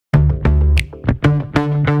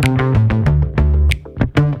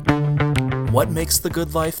What makes the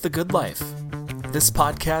good life the good life? This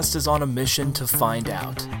podcast is on a mission to find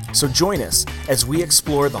out. So join us as we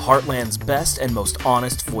explore the Heartland's best and most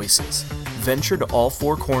honest voices. Venture to all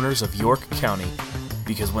four corners of York County,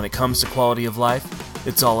 because when it comes to quality of life,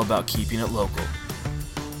 it's all about keeping it local.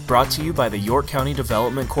 Brought to you by the York County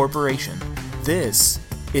Development Corporation, this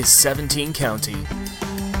is 17 County.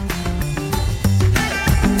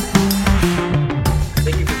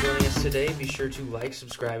 Thank you for joining us today. Be sure to like,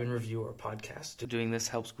 subscribe, and review our podcast. Doing this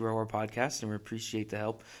helps grow our podcast, and we appreciate the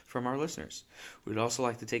help from our listeners. We'd also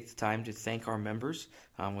like to take the time to thank our members.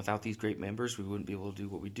 Without these great members, we wouldn't be able to do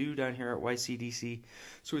what we do down here at YCDC.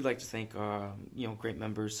 So we'd like to thank great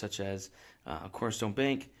members such as Cornerstone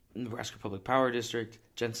Bank, Nebraska Public Power District,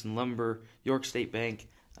 Jensen Lumber, York State Bank,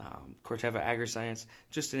 Corteva AgriScience,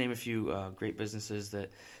 just to name a few great businesses that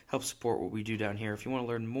help support what we do down here. If you want to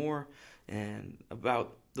learn more and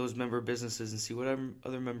about those member businesses and see what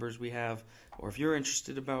other members we have, or if you're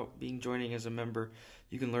interested about joining as a member,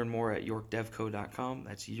 you can learn more at yorkdevco.com.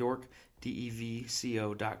 That's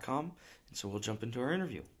yorkdevco.com. And so we'll jump into our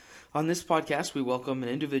interview. On this podcast, we welcome an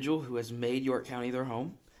individual who has made York County their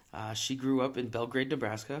home. She grew up in Belgrade,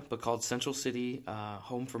 Nebraska, but called Central City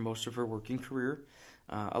home for most of her working career.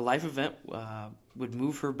 A life event would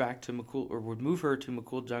move her to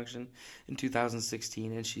McCool Junction in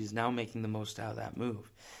 2016, and she's now making the most out of that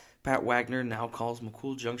move. Pat Wagner now calls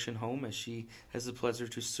McCool Junction home, as she has the pleasure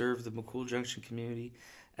to serve the McCool Junction community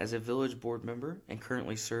as a village board member and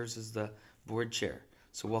currently serves as the board chair.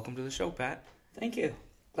 So welcome to the show, Pat. Thank you.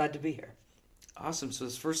 Glad to be here. Awesome. So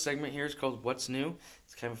this first segment here is called What's New.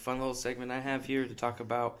 It's kind of a fun little segment I have here to talk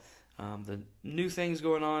about the new things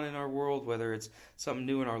going on in our world, whether it's something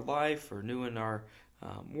new in our life or new in our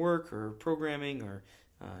work or programming or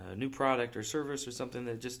a new product or service or something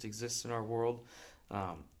that just exists in our world.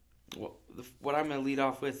 What I'm going to lead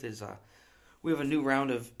off with is we have a new round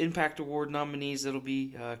of Impact Award nominees that'll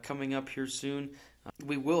be coming up here soon.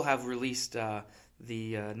 We will have released the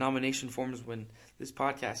nomination forms when this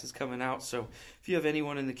podcast is coming out. So if you have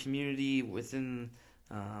anyone in the community within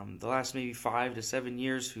the last maybe 5 to 7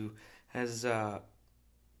 years who has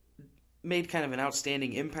made kind of an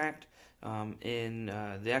outstanding impact in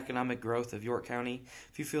the economic growth of York County,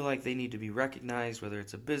 if you feel like they need to be recognized, whether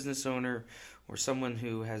it's a business owner or someone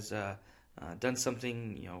who has done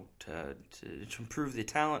something to improve the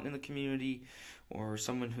talent in the community, or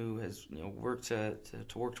someone who has worked to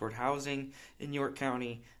work toward housing in York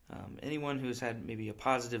County, anyone who's had maybe a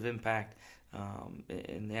positive impact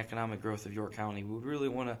in the economic growth of York County, we would really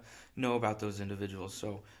want to know about those individuals.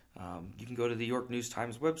 So you can go to the York News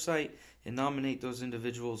Times website and nominate those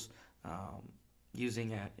individuals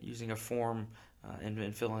using a form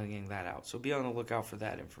and filling that out. So be on the lookout for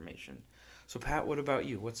that information. So Pat, what about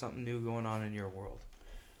you? What's something new going on in your world?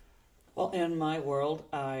 Well, in my world,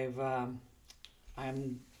 I'm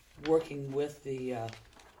working with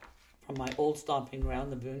from my old stomping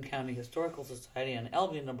ground, the Boone County Historical Society in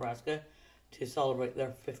Albion, Nebraska, to celebrate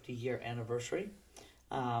their 50-year anniversary.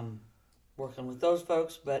 Working with those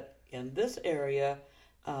folks, but in this area,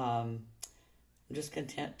 I'm just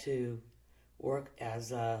content to work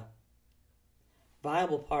as a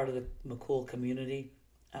viable part of the McCool community.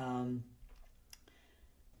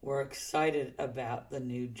 We're excited about the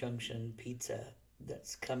new Junction Pizza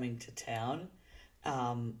that's coming to town.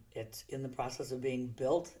 It's in the process of being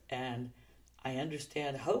built, and I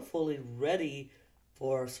understand hopefully ready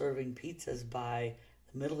for serving pizzas by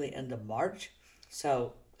the middle to end of March.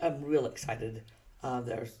 So I'm real excited.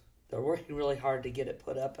 They're working really hard to get it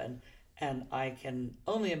put up, and I can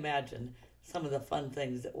only imagine some of the fun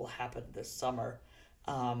things that will happen this summer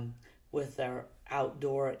with their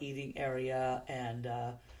outdoor eating area and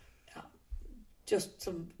just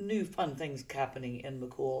some new fun things happening in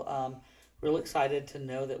McCool. Real excited to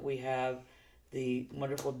know that we have the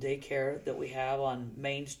wonderful daycare that we have on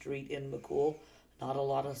Main Street in McCool. Not a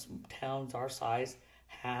lot of towns our size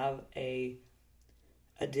have a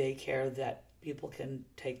daycare that people can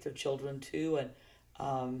take their children to, and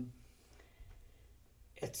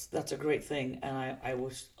that's a great thing. And I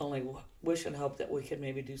wish and hope that we could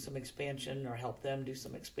maybe do some expansion or help them do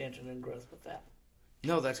some expansion and growth with that.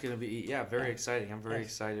 No, that's going to be very exciting. I'm very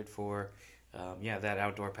excited for that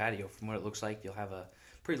outdoor patio. From what it looks like, you'll have a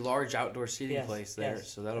pretty large outdoor seating place there,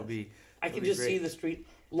 so that'll be. I can just see the street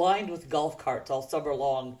lined with golf carts all summer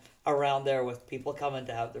long around there with people coming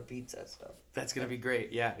to have their pizza. So that's going to be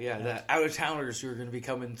great. Yeah. The out-of-towners who are going to be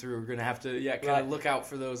coming through are going to have to kind of look out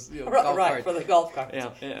for those golf carts. Right, for the golf carts.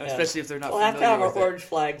 Yeah. Especially if they're not familiar with it. We'll have to have our orange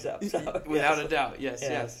flags up. So, without a doubt. Yes.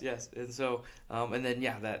 And so, and then,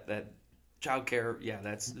 that childcare,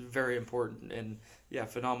 that's very important, and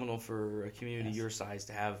phenomenal for a community your size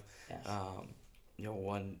to have,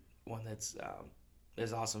 one that's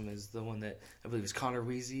as awesome as the one that I believe is Connor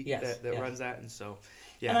Weezy that runs that, and so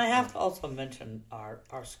And I have to also mention our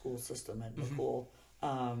school system at McCool.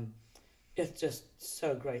 It's just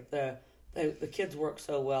so great. The kids work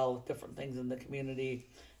so well with different things in the community.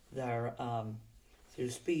 They're through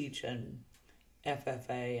speech and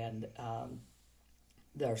FFA and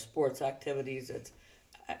their sports activities. It's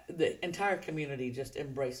the entire community just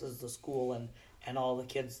embraces the school and all the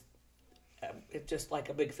kids. It's just like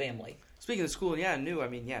a big family. Speaking of school,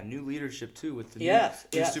 new leadership too with the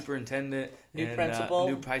new superintendent, new and principal,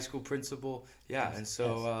 new high school principal. And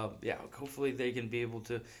so hopefully they can be able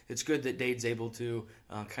to. It's good that Dade's able to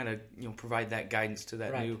kind of provide that guidance to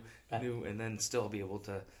that new, and then still be able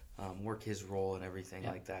to work his role and everything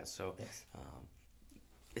like that. So.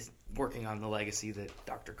 It's working on the legacy that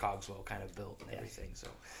Dr. Cogswell kind of built and everything. So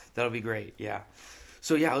that'll be great. Yeah.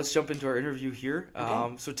 So let's jump into our interview here.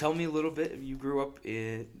 Okay. So tell me a little bit. You grew up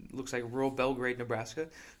in, looks like rural Belgrade, Nebraska.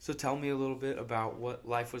 So tell me a little bit about what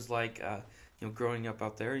life was like, growing up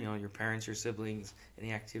out there. Your parents, your siblings,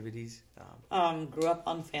 any activities. Grew up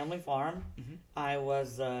on family farm. Mm-hmm. I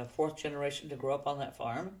was fourth generation to grow up on that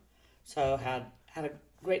farm, so had a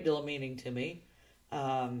great deal of meaning to me.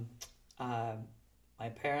 My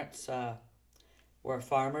parents were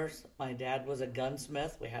farmers. My dad was a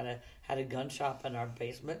gunsmith. We had a gun shop in our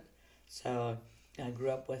basement, so I grew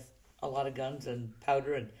up with a lot of guns and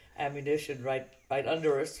powder and ammunition right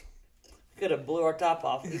under us. Could have blew our top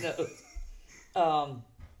off. Who knows?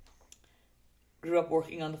 Grew up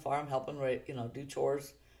working on the farm, helping do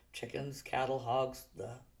chores, chickens, cattle, hogs, the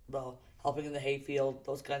helping in the hayfield,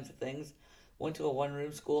 those kinds of things. Went to a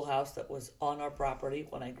one-room schoolhouse that was on our property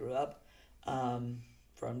when I grew up.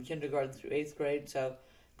 From kindergarten through 8th grade, so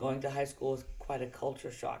going to high school was quite a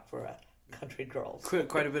culture shock for a country girl.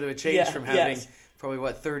 Quite a bit of a change from having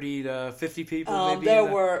probably 30 to 50 people. Maybe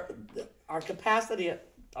our capacity,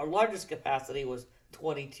 our largest capacity was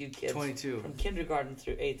 22 kids. 22 from kindergarten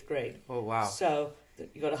through 8th grade. Oh wow! So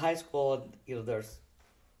you go to high school and there's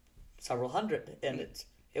several hundred, and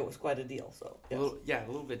it was quite a deal. So a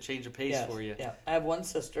little bit change of pace for you. Yeah, I have one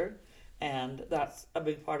sister. And that's a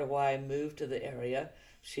big part of why I moved to the area.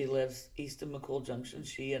 She lives east of McCool Junction.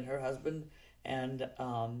 She and her husband and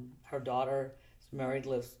her daughter is married,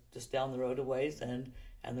 lives just down the road a ways, and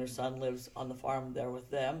their son lives on the farm there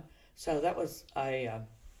with them. So I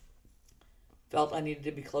felt I needed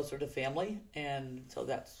to be closer to family, and so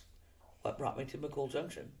that's what brought me to McCool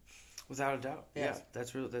Junction. Without a doubt, yes.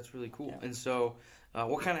 That's really cool. Yeah. And so,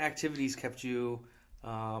 what kind of activities kept you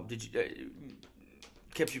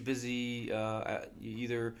busy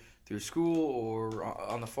either through school or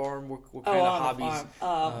on the farm? What kind of hobbies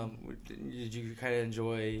did you kind of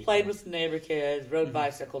enjoy? Played with the neighbor kids, rode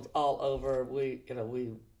bicycles all over. We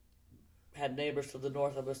had neighbors to the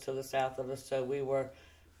north of us, to the south of us, so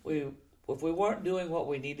if we weren't doing what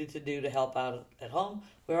we needed to do to help out at home,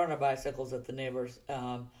 we were on our bicycles at the neighbors.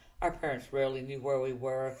 Our parents rarely knew where we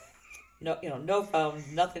were. No phones,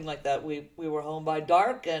 nothing like that. We were home by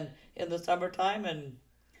dark and in the summertime, and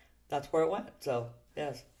that's where it went. So,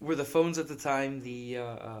 yes. Were the phones at the time the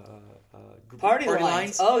party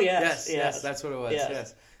lines? Oh, yes. That's what it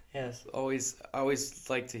was. Yes. Always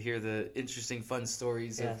like to hear the interesting, fun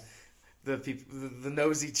stories of the people, the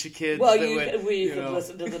nosy kids. Well, you could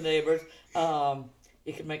listen to the neighbors.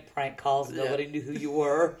 You could make prank calls. Nobody knew who you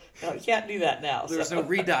were. No, you can't do that now. There was no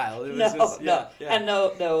redial. It was and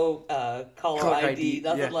no caller ID,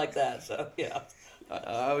 nothing like that. So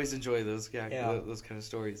I always enjoy those those kind of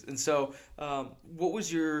stories. And so, what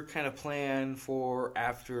was your kind of plan for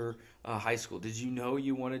after high school? Did you know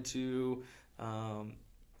you wanted to,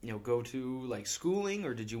 go to like schooling,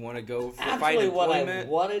 or did you want to go find employment? What I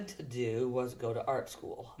wanted to do was go to art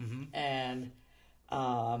school, and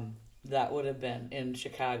that would have been in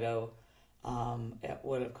Chicago. It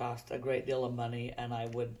would have cost a great deal of money, and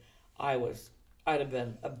I'd have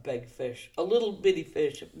been a big fish, a little bitty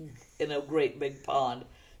fish in a great big pond.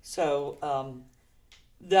 So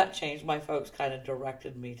that changed. My folks kind of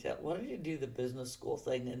directed me to, why don't you do the business school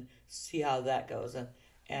thing and see how that goes?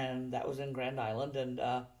 And that was in Grand Island, and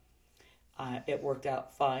it worked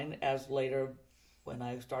out fine. As later, when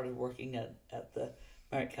I started working at the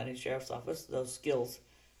Merritt County Sheriff's Office, those skills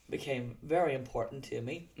became very important to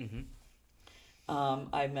me.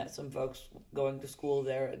 I met some folks going to school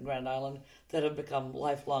there at Grand Island that have become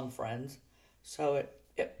lifelong friends. So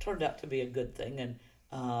it turned out to be a good thing, and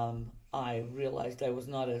I realized I was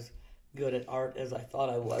not as good at art as I thought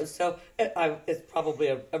I was. So it's probably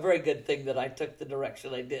a very good thing that I took the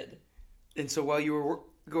direction I did. And so while you were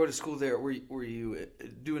going to school there, were you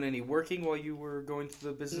doing any working while you were going to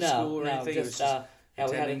the business school or anything? Just,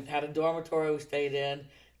 we had a dormitory we stayed in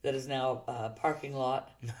that is now a parking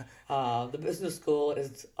lot. The business school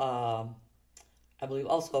is, I believe,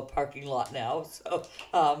 also a parking lot now. So,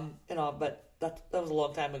 but that was a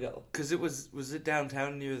long time ago. Because was it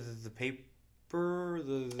downtown near the paper?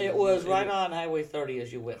 It was right on Highway 30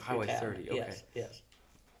 as you went through Highway town. 30, okay. Yes.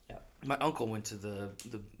 Yeah. My uncle went to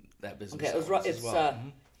that business. Okay, it was right. As well.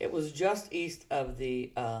 It was just east of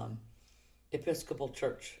the Episcopal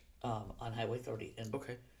Church on Highway 30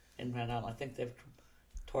 in Grand Island. I think they've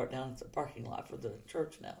tore it down. It's a parking lot for the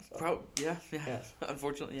church now. So. Yeah. Yes.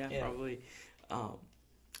 Unfortunately, yeah, probably.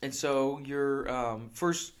 And so your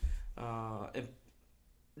first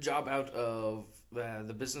job out of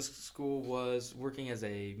the business school was working as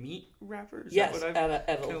a meat wrapper? Is that what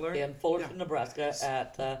I've learned? In Fullerton, Nebraska,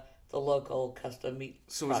 at the local custom meat.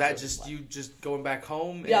 So was that just you just going back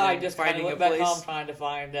home? Yeah, I just finding went back home trying to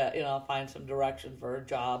find some direction for a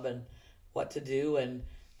job and what to do, and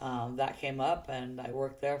that came up, and I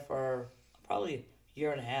worked there for probably a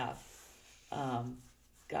year and a half.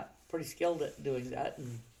 Got pretty skilled at doing that,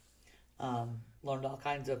 and learned all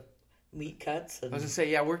kinds of meat cuts. And, I was gonna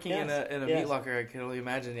say, working in a meat locker, I can only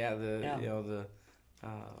imagine. The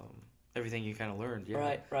everything you kind of learned. Yeah.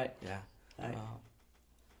 Right. Yeah. Right.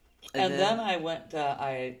 And then I went.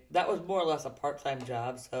 That was more or less a part-time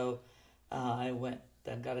job. So I went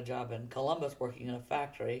and got a job in Columbus, working in a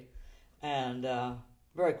factory, and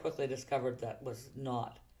very quickly discovered that was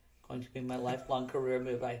not going to be my lifelong career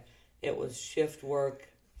move. It was shift work.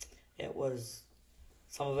 It was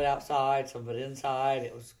some of it outside, some of it inside.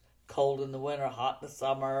 It was cold in the winter, hot in the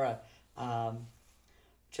summer, and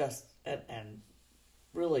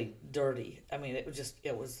really dirty. I mean,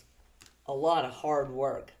 it was a lot of hard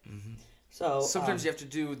work. Mm-hmm. So sometimes you have to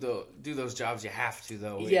do those jobs. You have to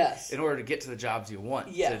though. Yes. In order to get to the jobs you want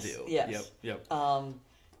to do. Yes. Yep.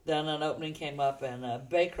 Then an opening came up in a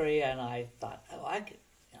bakery, and I thought, I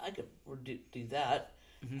could do that.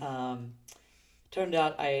 Mm-hmm. Turned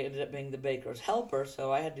out I ended up being the baker's helper,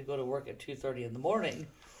 so I had to go to work at 2:30 in the morning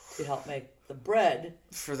to help make the bread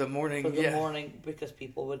for the morning. Morning, because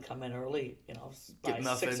people would come in early, by get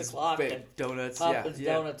muffins, 6 o'clock, and donuts,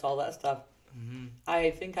 donuts, all that stuff. Mm-hmm. I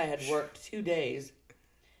think I had worked 2 days,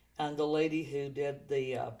 and the lady who did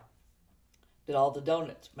did all the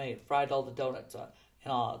donuts, fried all the donuts,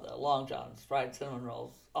 the Long Johns, fried cinnamon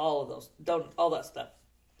rolls, all of those donuts, all that stuff.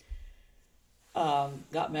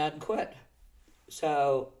 Got mad and quit.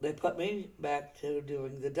 So they put me back to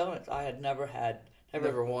doing the donuts. I had never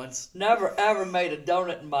ever made a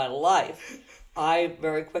donut in my life. I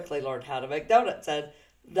very quickly learned how to make donuts, and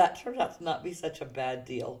that turned out to not be such a bad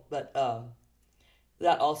deal. But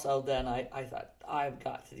that also, then I thought, I've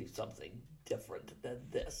got to do something different than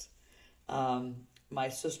this. My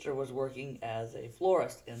sister was working as a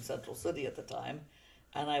florist in Central City at the time,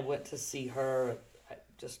 and I went to see her. I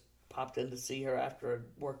just popped in to see her after I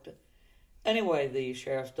worked. Anyway, the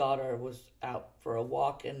sheriff's daughter was out for a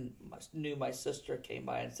walk and knew my sister, came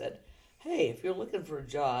by and said, "Hey, if you're looking for a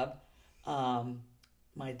job,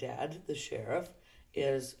 my dad, the sheriff,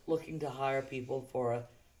 is looking to hire people for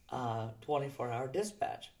a 24-hour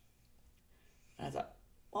dispatch." And I thought,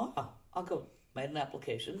 wow, I'll go. Made an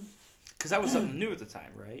application. Because that was something new at the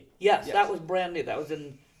time, right? Yes, that was brand new. That was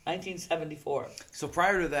in 1974. So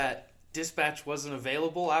prior to that, dispatch wasn't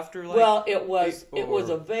available after it was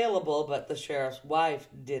available, but the sheriff's wife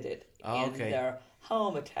did it in their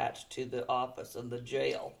home attached to the office in the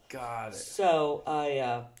jail. Got it. So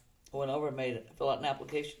I went over and filled out an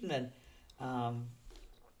application and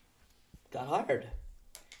got hired.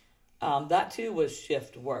 That too was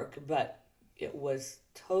shift work, but it was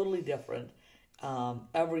totally different.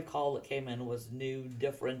 Every call that came in was new,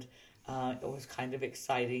 different. It was kind of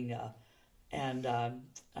exciting. And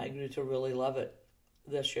I grew to really love it.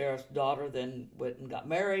 The sheriff's daughter then went and got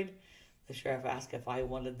married. The sheriff asked if I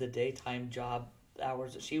wanted the daytime job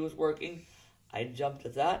hours that she was working. I jumped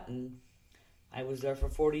at that, and I was there for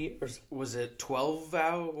 40 years. Was it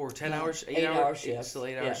 12-hour or 10 hours? 8-hour shifts. Still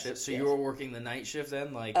 8-hour shifts. So you were working the night shift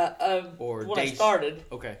then? Or when days? I started.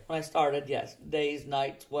 Okay. When I started, yes. Days,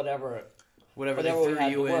 nights, whatever they threw we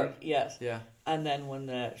had you to in. work, yes. Yeah. And then when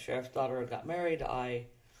the sheriff's daughter got married, I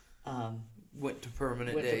went to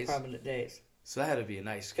permanent days. So that had to be a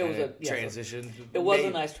nice transition. It was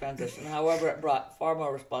a nice transition. However, it brought far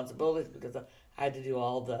more responsibilities because I had to do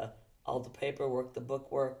all the paperwork, the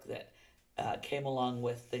bookwork that came along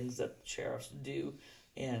with things that sheriffs do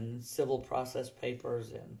in civil process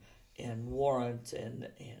papers and warrants and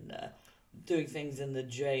doing things in the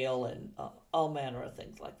jail and all manner of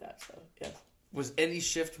things like that. So, yes. Was any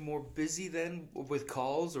shift more busy then with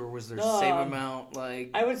calls, or was there the same amount?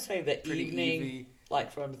 Like, I would say the pretty evening, easy?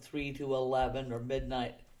 like from 3 to 11 or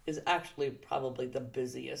midnight, is actually probably the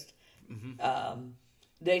busiest.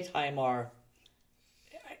 Daytime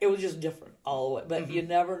it was just different all the way, but you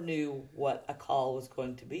never knew what a call was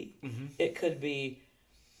going to be. It could be,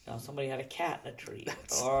 somebody had a cat in a tree,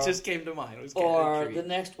 or just came to mind. It was or the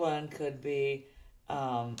next one could be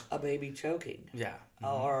a baby choking,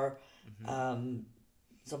 or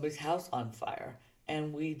somebody's house on fire,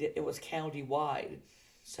 and it was county wide,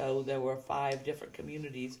 so there were 5 different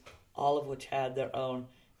communities, all of which had their own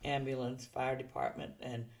ambulance, fire department,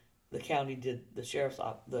 and the county did the sheriff's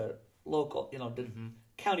office, the local, did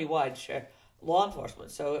county-wide law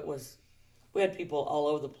enforcement. So we had people all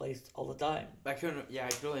over the place all the time. I can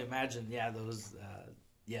only imagine, those,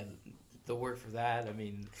 the work for that. I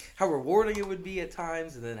mean, how rewarding it would be at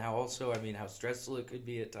times, and then how stressful it could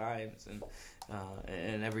be at times,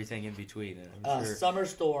 and everything in between. And I'm sure summer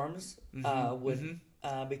storms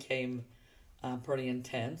became pretty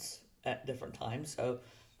intense at different times. So,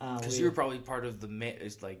 because you were probably part of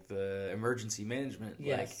the emergency management,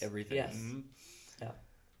 like everything. Yes.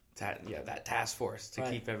 That task force to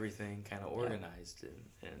keep everything kind of organized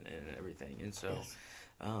and everything. And so,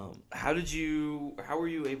 how were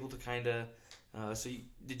you able to kind of,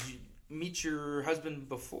 did you meet your husband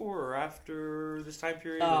before or after this time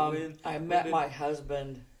period? I met my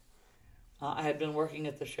husband, I had been working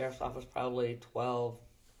at the sheriff's office probably 12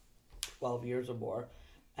 years or more,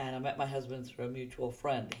 and I met my husband through a mutual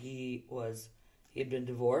friend. He had been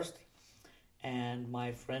divorced, and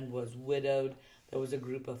my friend was widowed. There was a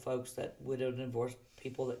group of folks that widowed and divorced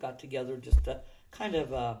people that got together just to kind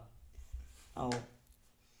of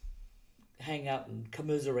hang out and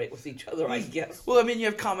commiserate with each other, I guess. Well, I mean, you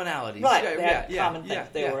have commonalities. Right, they had common things.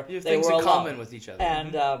 You have things in common with each other.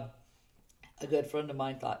 And a good friend of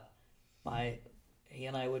mine thought he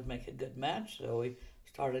and I would make a good match, so we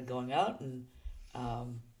started going out, and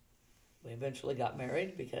we eventually got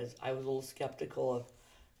married because I was a little skeptical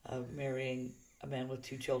of marrying a man with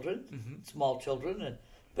 2 children, small children,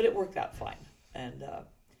 but it worked out fine. And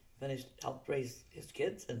helped raise his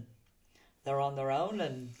kids, and they're on their own.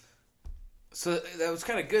 And so that was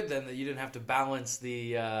kind of good then that you didn't have to balance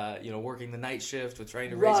the working the night shift with trying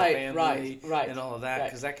to raise a family and all of that,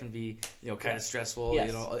 because that can be kind of stressful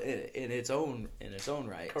in its own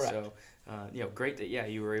right. Correct. So great that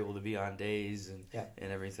you were able to be on days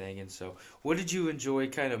and everything. And so, what did you enjoy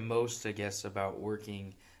kind of most, I guess, about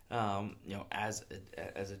working? As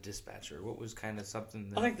a dispatcher, what was kind of something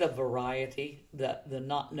that... I think the variety, the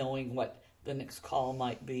not knowing what the next call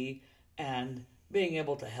might be, and being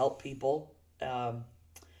able to help people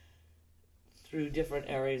through different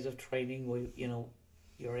areas of training.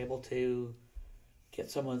 You're able to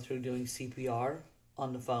get someone through doing CPR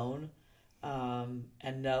on the phone,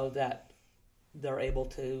 and know that they're able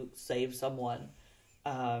to save someone.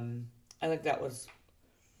 I think that was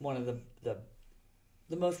one of the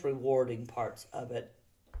most rewarding parts of it.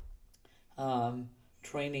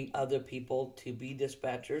 Training other people to be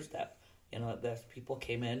dispatchers, that as people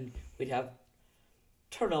came in, we'd have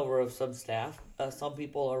turnover of some staff. Some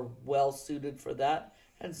people are well suited for that,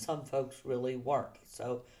 and some folks really weren't.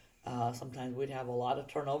 So sometimes we'd have a lot of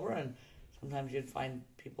turnover, and sometimes you'd find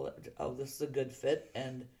people that, this is a good fit,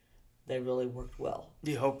 and they really worked well.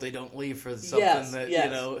 You hope they don't leave for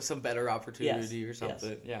something some better opportunity or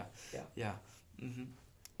something. Yes. Yeah. Mm-hmm.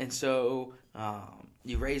 And so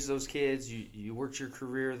you raised those kids. You worked your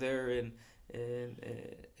career there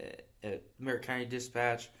at Merritt County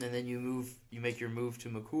Dispatch, and then you make your move to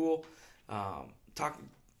McCool. Talk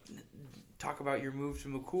about your move to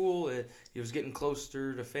McCool. It was getting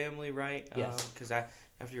closer to family, right? Yes. Because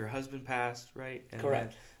after your husband passed, right? And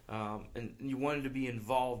correct. And you wanted to be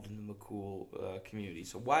involved in the McCool community.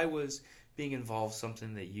 So why was being involved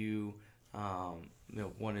something that you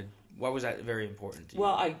wanted? Why was that very important to you?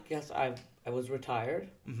 Well, I guess I was retired,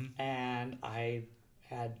 and I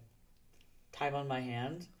had time on my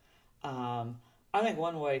hands. I think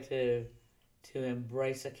one way to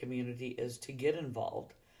embrace a community is to get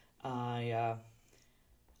involved. I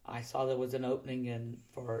saw there was an opening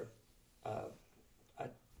for a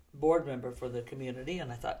board member for the community,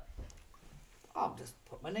 and I thought, I'll just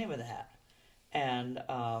put my name in the hat. And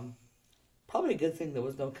probably a good thing there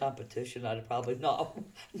was no competition. I'd probably not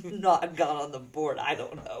gone on the board. I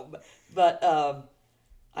don't know, but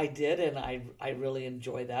I did, and I really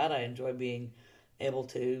enjoy that. I enjoy being able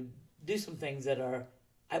to do some things that are,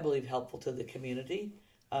 I believe, helpful to the community.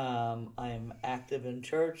 I'm active in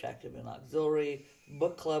church, active in auxiliary,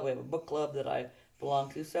 book club. We have a book club that I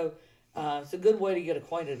belong to. So it's a good way to get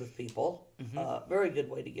acquainted with people. Very good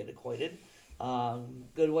way to get acquainted.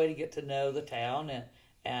 Good way to get to know the town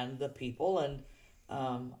and the people. And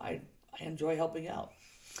I enjoy helping out.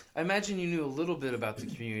 I imagine you knew a little bit about the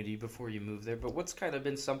community before you moved there, but what's kind of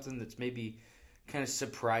been something that's maybe kind of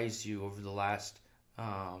surprised you over the last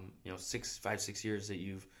 5-6 years that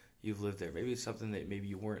you've lived there? Maybe something that maybe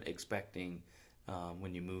you weren't expecting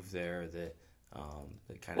when you moved there that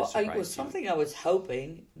kind of surprised you. It was something I was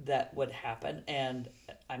hoping that would happen, and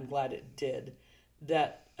I'm glad it did.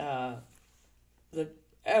 That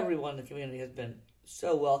everyone in the community has been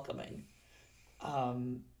so welcoming.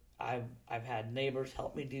 I've had neighbors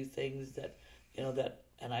help me do things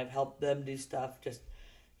and I've helped them do stuff.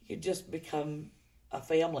 You just become a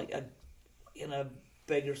family, in a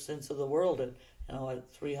bigger sense of the world, and a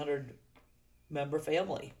 300-member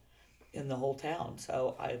family in the whole town.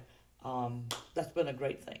 So that's been a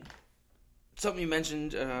great thing. Something you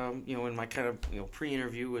mentioned, in my kind of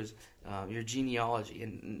pre-interview was your genealogy,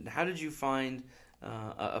 and how did you find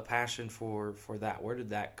a passion for that? Where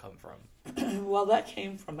did that come from? Well, that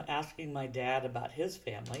came from asking my dad about his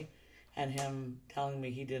family, and him telling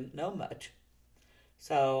me he didn't know much.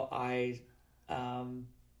 So I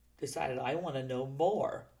decided I want to know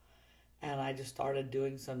more, and I just started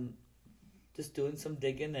doing some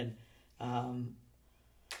digging. And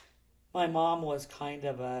my mom was kind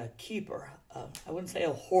of a keeper. I wouldn't say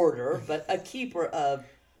a hoarder, but a keeper of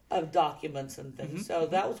documents and things. So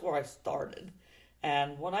that was where I started.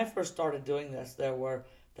 And when I first started doing this, there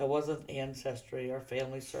wasn't Ancestry or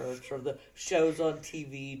Family Search or the shows on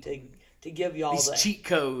TV to give you all these the cheat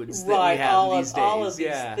codes that we have these days. All of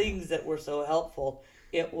these things that were so helpful.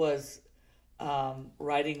 It was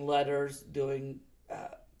writing letters,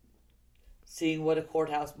 seeing what a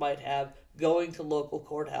courthouse might have, going to local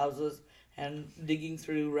courthouses and digging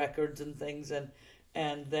through records and things, and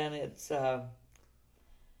then it's.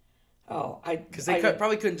 Because they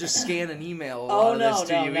probably couldn't just scan an email. No,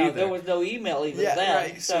 either. There was no email even then.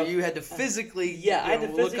 Right. So you had to physically. I had to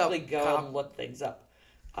physically go and look things up.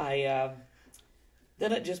 Then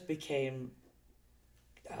it just became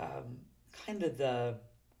kind of the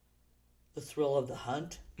thrill of the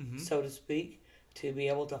hunt, so to speak, to be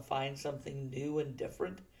able to find something new and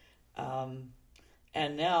different. And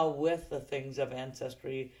now with the things of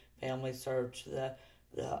Ancestry, Family Search,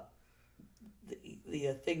 the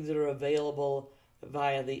things that are available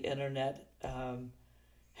via the internet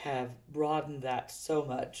have broadened that so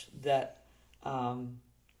much that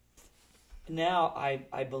now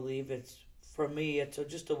I believe it's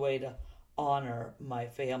just a way to honor my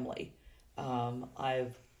family.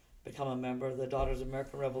 I've become a member of the Daughters of the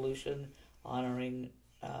American Revolution, honoring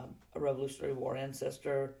a Revolutionary War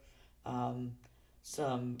ancestor,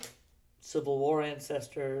 some Civil War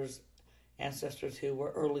ancestors who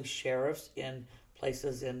were early sheriffs in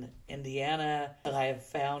places in Indiana that I have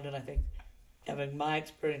found, and I think having my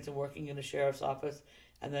experience in working in a sheriff's office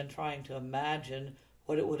and then trying to imagine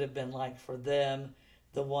what it would have been like for them,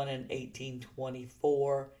 the one in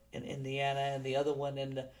 1824 in Indiana and the other one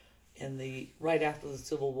in the right after the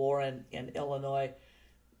Civil War in Illinois,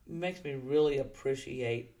 makes me really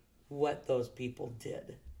appreciate what those people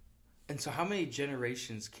did. And so how many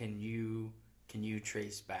generations can you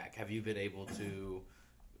trace back? Have you been able to,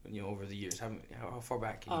 over the years? How far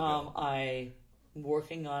back can you go? I'm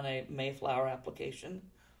working on a Mayflower application.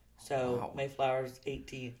 So wow. Mayflower's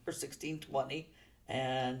 1620,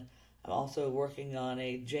 and I'm also working on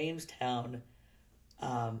a Jamestown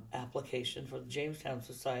application for the Jamestown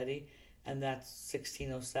Society, and that's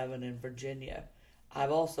 1607 in Virginia.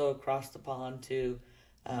 I've also crossed the pond to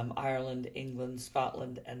Ireland, England,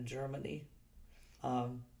 Scotland, and Germany.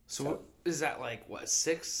 So is that like,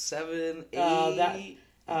 6, 7, 8?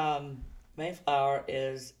 Mayflower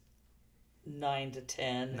is 9 to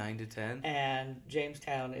 10. 9 to 10? And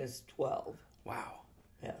Jamestown is 12. Wow.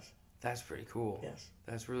 Yes. That's pretty cool. Yes.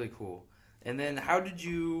 That's really cool. And then how do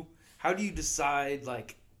you decide,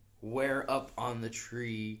 like, where up on the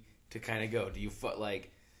tree to kind of go? Do you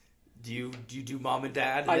do mom and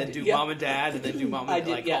dad and then do mom and dad and then do mom and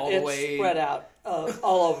dad, all the way? It's spread out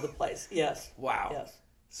all over the place. Yes. Wow. Yes.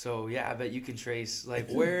 So yeah, I bet you can trace, like,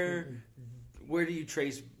 where do you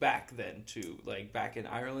trace back then to, like, back in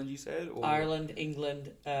Ireland you said? Or? Ireland,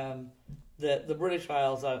 England, the British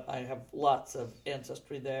Isles. I have lots of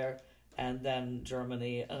ancestry there, and then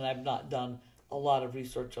Germany. And I've not done a lot of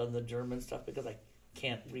research on the German stuff because I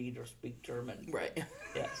can't read or speak German. Right.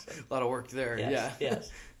 Yes. A lot of work there. Yes. Yeah. Yes.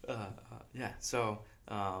 Yeah. So,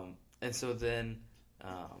 and so then,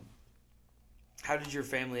 how did your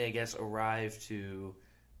family, I guess, arrive to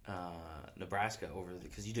Nebraska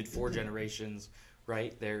because you did 4 generations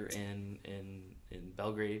right there in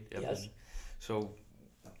Belgrade? Yes. So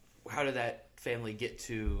how did that family get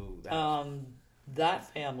to that?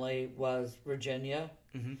 That family was Virginia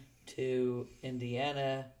to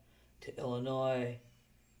Indiana to Illinois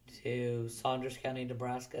to Saunders County,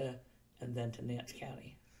 Nebraska, and then to Nance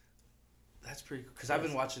County. That's pretty cool. Because I've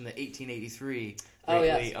been watching the 1883 Oh,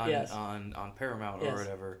 lately yes. on Paramount or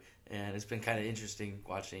whatever, and it's been kind of interesting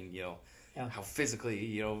watching, how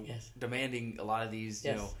physically, demanding a lot of these,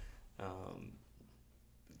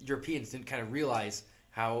 Europeans didn't kind of realize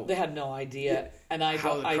how they had no idea, and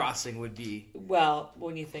how the crossing would be. Well,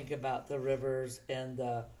 when you think about the rivers and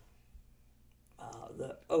the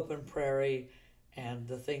open prairie and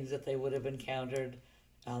the things that they would have encountered,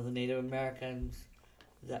 the Native Americans,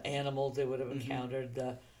 the animals they would have encountered,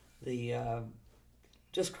 the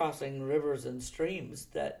just crossing rivers and streams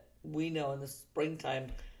that we know in the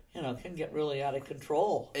springtime, can get really out of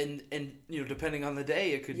control. And depending on the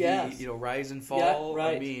day, it could be rise and fall. Yeah,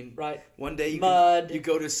 right, I mean, right. One day you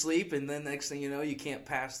go to sleep, and then next thing you know, you can't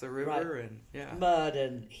pass the river, and mud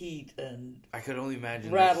and heat and I could only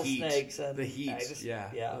imagine rattlesnakes the heat.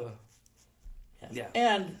 Yeah.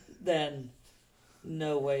 And then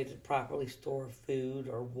no way to properly store food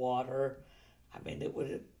or water. I mean, it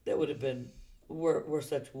would have been. We're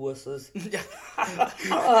such wusses. I don't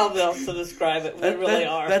know how else to describe it. We really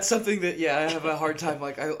are. That's something that I have a hard time.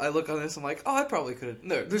 Like I look on this, I'm like, I probably could have.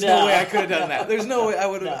 No, there's no way I could have done that. There's no way I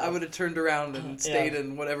would have. I would have turned around and stayed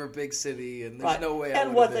in whatever big city, and there's no way.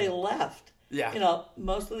 And what they left. Yeah.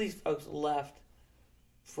 Most of these folks left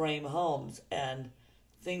frame homes and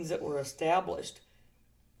things that were established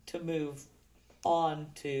to move on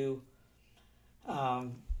to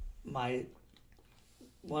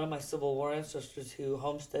one of my Civil War ancestors who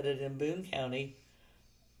homesteaded in Boone County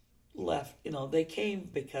left. They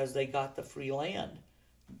came because they got the free land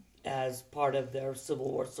as part of their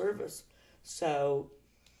Civil War service. So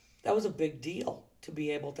that was a big deal to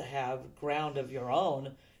be able to have ground of your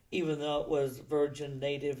own, even though it was virgin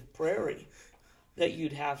native prairie, that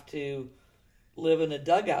you'd have to live in a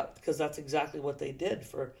dugout, because that's exactly what they did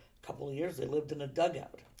for a couple of years. They lived in a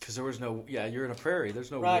dugout. Because there was no, you're in a prairie. There's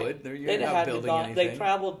no wood. You're not building anything.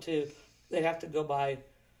 They'd have to go by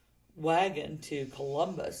wagon to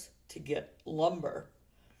Columbus to get lumber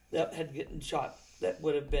that that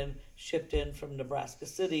would have been shipped in from Nebraska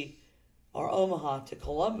City or Omaha to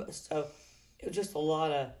Columbus. So it was just a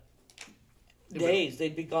lot of days.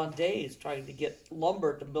 They'd be gone days trying to get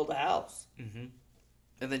lumber to build a house. Mm-hmm.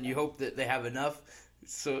 And then you hope that they have enough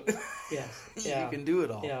so you can do it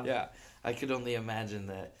all. Yeah. I could only imagine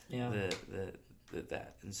that.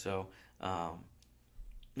 That. And so,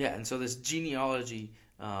 and so this genealogy,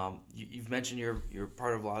 you've mentioned you're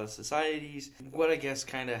part of a lot of societies. What I guess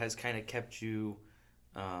has kept you,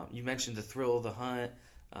 you mentioned the thrill of the hunt,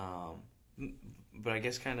 but I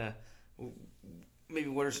guess maybe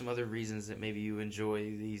what are some other reasons that maybe you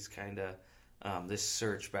enjoy these this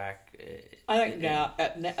search back? I think now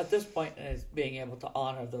at this point is being able to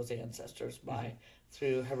honor those ancestors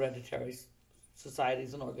through hereditary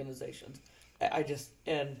societies and organizations. I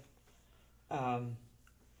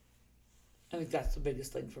think that's the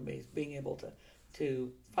biggest thing for me, is being able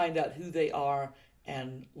to find out who they are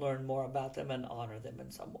and learn more about them and honor them in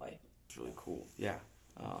some way. It's really cool. Yeah.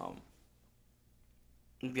 I'm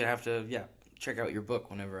gonna have to check out your book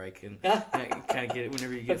whenever I can kind of get it,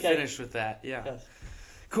 whenever you get finished with that. Yeah. Yes.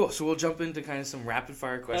 Cool. So we'll jump into some rapid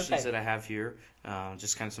fire questions that I have here.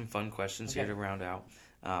 Just some fun questions here to round out.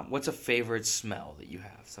 What's a favorite smell that you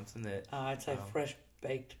have? Something that I'd say fresh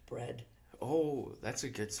baked bread. Oh, that's a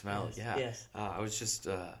good smell. Yes. I was just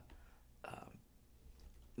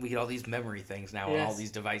we get all these memory things now on all these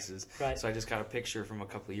devices. Right. So I just got a picture from a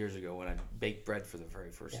couple of years ago when I baked bread for the very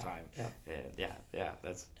first time. Yeah.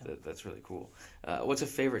 And that's really cool. What's a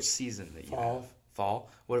favorite season that you have? Fall.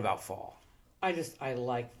 What about fall? I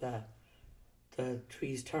like the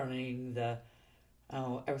trees turning,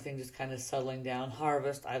 everything just kind of settling down.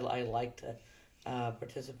 Harvest. I like to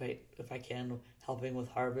participate if I can, helping with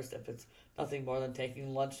harvest. If it's nothing more than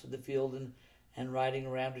taking lunch to the field and riding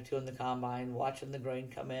around or two in the combine, watching the grain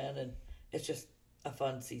come in, and it's just a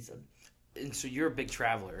fun season. And so you're a big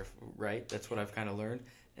traveler, right? That's what I've kind of learned.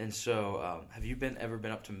 And so, have you ever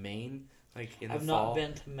been up to Maine, in the fall? I've not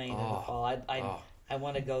been to Maine in the fall. I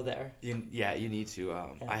want to go there. You need to.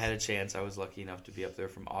 Yes. I had a chance. I was lucky enough to be up there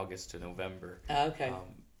from August to November. Okay.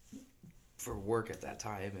 For work at that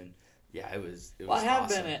time, and it was. Well, I have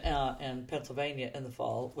awesome. been in Pennsylvania in the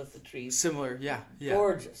fall with the trees. Similar, yeah.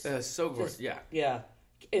 Gorgeous. So gorgeous, Yeah.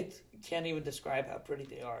 it can't even describe how pretty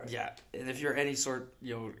they are. Yeah, and if you're any sort,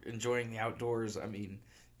 enjoying the outdoors, I mean,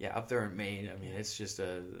 yeah, up there in Maine, I mean, it's just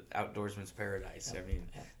a outdoorsman's paradise. I mean,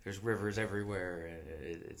 there's rivers everywhere,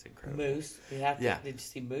 and it's incredible. Moose. Did you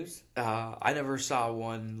see moose? I never saw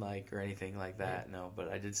one or anything like that, no,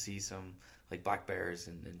 but I did see some black bears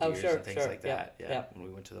and deers and things like that. Yeah, when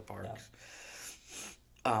we went to the parks.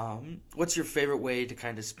 Yeah. What's your favorite way to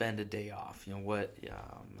kind of spend a day off? When you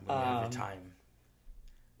have your time?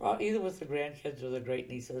 Well, either with the grandkids or the great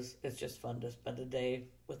nieces, it's just fun to spend a day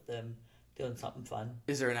with them doing something fun.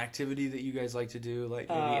 Is there an activity that you guys like to do, maybe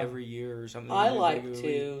every year or something? I like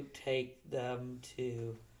to take them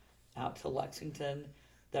out to Lexington.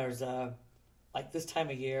 There's this time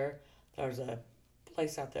of year, there's a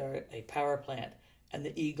place out there, a power plant, and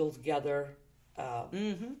the eagles gather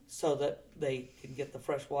so that they can get the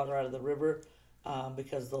fresh water out of the river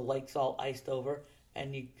because the lake's all iced over,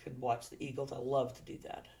 and you can watch the eagles. I love to do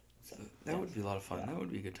that. So, that would be a lot of fun. Yeah. That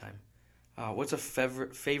would be a good time. What's a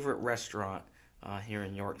favorite restaurant here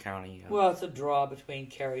in York County? Well, it's a draw between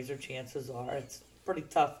Carrie's or Chances Are. It's pretty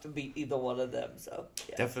tough to beat either one of them. So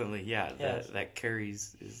definitely, yeah. Yes. That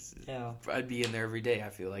Carrie's is. Yeah. I'd be in there every day. I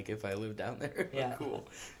feel like if I lived down there. Yeah. Cool.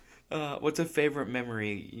 What's a favorite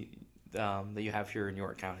memory that you have here in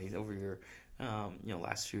York County over your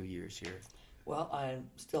last few years here? Well, I'm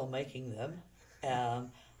still making them.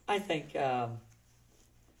 I think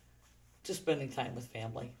just spending time with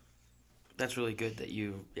family. That's really good that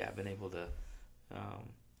you've been able to.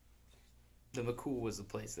 The McCool was the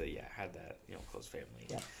place that had that close family.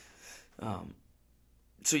 Yeah.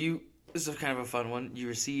 So this is kind of a fun one. You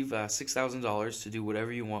receive $6,000 to do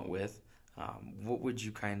whatever you want with. What would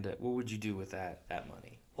you do with that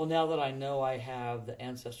money? Well, now that I know I have the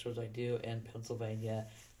ancestors I do in Pennsylvania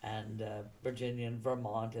and Virginia and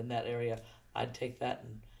Vermont in that area, I'd take that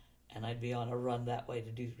and I'd be on a run that way to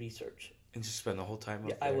do research. And just spend the whole time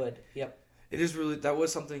up there? I would, yep. It is really, that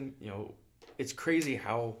was something, it's crazy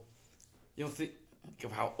how, think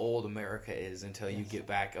of how old America is until you get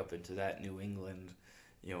back up into that New England,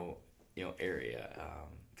 area.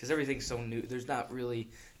 Because everything's so new. There's not really,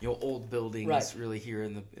 old buildings really here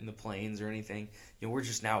in the plains or anything. We're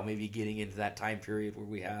just now maybe getting into that time period where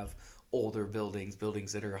we have older buildings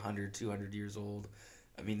that are 100, 200 years old.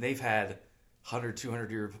 I mean, they've had 100,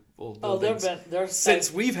 200-year-old buildings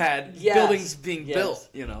since we've had buildings being built.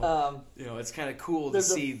 It's kind of cool to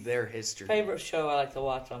see their history. Favorite show I like to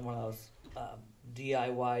watch on one of those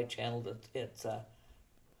DIY channels. It's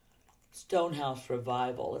Stonehouse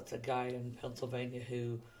Revival. It's a guy in Pennsylvania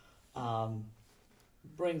who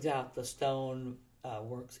brings out the stone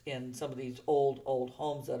works in some of these old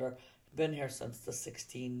homes that are been here since the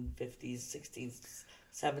 1650s,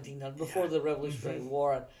 1700s, before the Revolutionary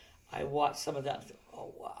War. And I watched some of that and said,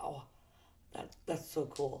 oh, wow, that's so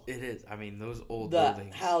cool. It is. I mean, those old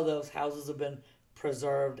buildings. How those houses have been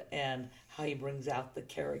preserved and how he brings out the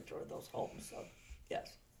character of those homes. So,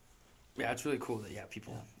 yes. Yeah, it's really cool that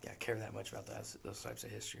people care that much about those types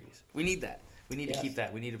of histories. We need that. We need to keep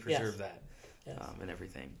that. We need to preserve that and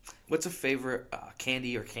everything. What's a favorite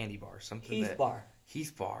candy or candy bar? Heath Bar.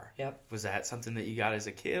 Heath Bar. Yep. Was that something that you got as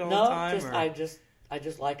a kid all the time? No, I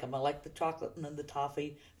just like them. I like the chocolate and then the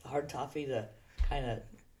toffee, the hard toffee to kind of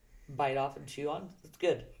bite off and chew on. It's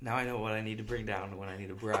good. Now I know what I need to bring down when I need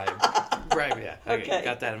to bribe. Yeah. Okay.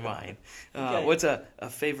 Got that in mind. What's a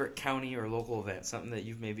favorite county or local event? Something that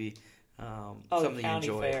you've maybe something the you county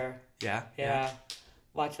enjoy? Fair. Yeah.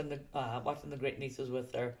 Watching the great nieces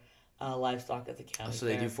with their livestock at the county. So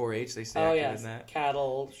fair. they do 4-H. They stay active in that.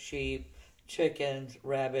 Cattle, sheep, chickens,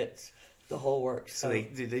 rabbits. The whole works. So they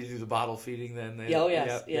do the bottle feeding then?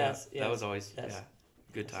 Yes. That was always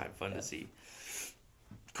good time, fun to see.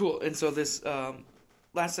 Cool. And so this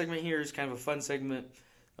last segment here is kind of a fun segment.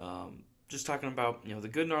 Just talking about the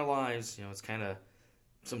good in our lives. It's kind of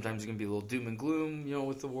sometimes it can be a little doom and gloom,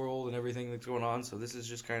 with the world and everything that's going on. So this is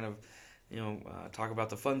just kind of talk about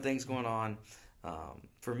the fun things going on.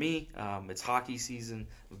 For me, it's hockey season.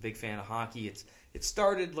 I'm a big fan of hockey. It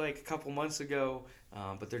started like a couple months ago,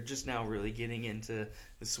 but they're just now really getting into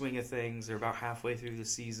the swing of things. They're about halfway through the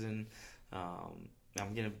season.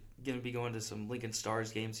 I'm gonna be going to some Lincoln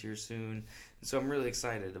Stars games here soon, and so I'm really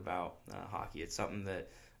excited about hockey. It's something that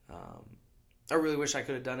I really wish I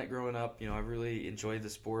could have done it growing up. I really enjoyed the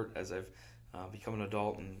sport as I've become an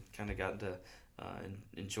adult and kind of gotten to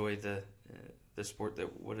enjoy the sport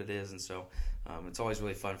what it is, and so it's always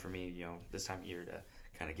really fun for me. This time of year to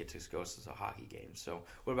kind of get to go to a hockey game. So,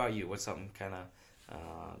 what about you? What's something kind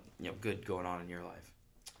of good going on in your life?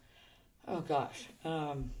 Oh gosh,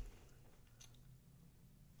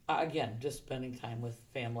 again, just spending time with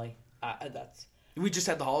family. We just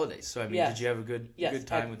had the holidays, so I mean, Yes. did you have a good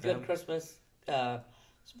time with good them? Christmas.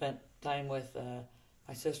 Spent time with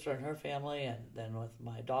my sister and her family, and then with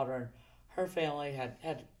my daughter and her family. Had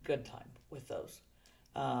a good time with those.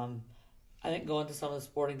 I think going to some of the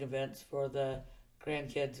sporting events for the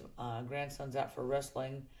grandkids, grandson's out for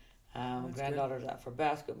wrestling, granddaughter's out for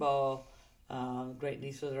basketball, great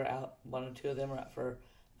nieces are out, one or two of them are out for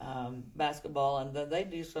basketball, and then they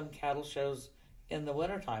do some cattle shows in the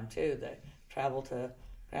wintertime too. They travel to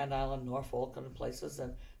Grand Island, Norfolk, and places,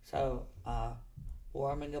 and so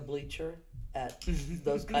warming a bleacher at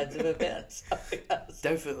those kinds of events. Yes.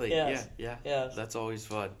 Definitely, Yes. yeah. Yes. That's always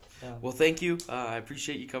fun. Yeah. Well, thank you. I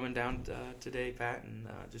appreciate you coming down today, Pat, and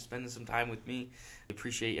just spending some time with me. I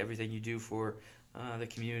appreciate everything you do for the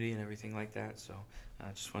community and everything like that. So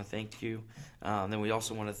I just want to thank you. Then we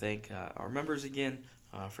also want to thank our members again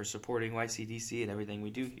for supporting YCDC and everything we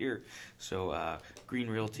do here. So Green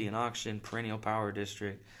Realty and Auction, Perennial Power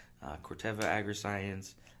District, Corteva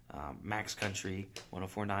AgriScience, Max Country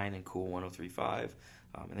 104.9 and Cool 103.5,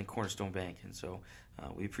 and then Cornerstone Bank. And so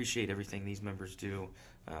we appreciate everything these members do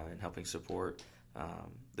in helping support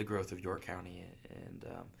the growth of York County and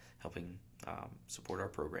helping support our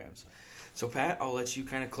programs. So Pat, I'll let you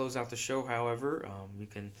kind of close out the show. However, you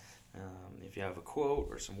can, if you have a quote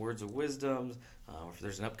or some words of wisdom, or if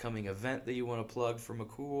there's an upcoming event that you want to plug for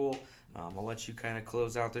McCool, I'll let you kind of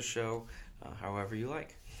close out the show however you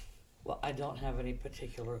like. Well, I don't have any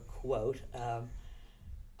particular quote.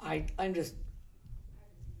 I'm just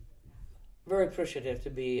very appreciative to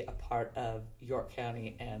be a part of York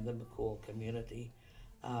County and the McCool community.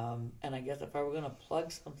 And I guess if I were going to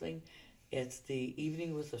plug something, it's the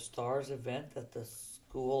Evening with the Stars event that the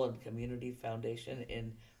School and Community Foundation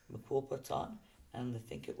in McCool puts on. And I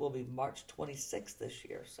think it will be March 26th this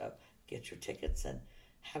year. So get your tickets and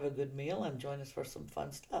have a good meal and join us for some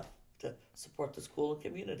fun stuff to support the school and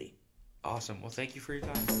community. Awesome. Well, thank you for your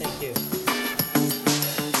time. Thank you.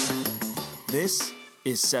 This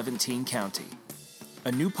is 17 County,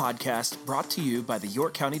 a new podcast brought to you by the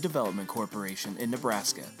York County Development Corporation in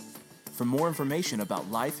Nebraska. For more information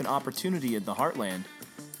about life and opportunity in the Heartland,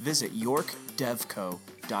 visit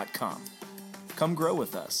yorkdevco.com. Come grow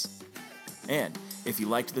with us. And if you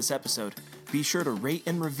liked this episode, be sure to rate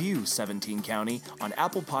and review 17 County on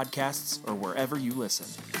Apple Podcasts or wherever you listen.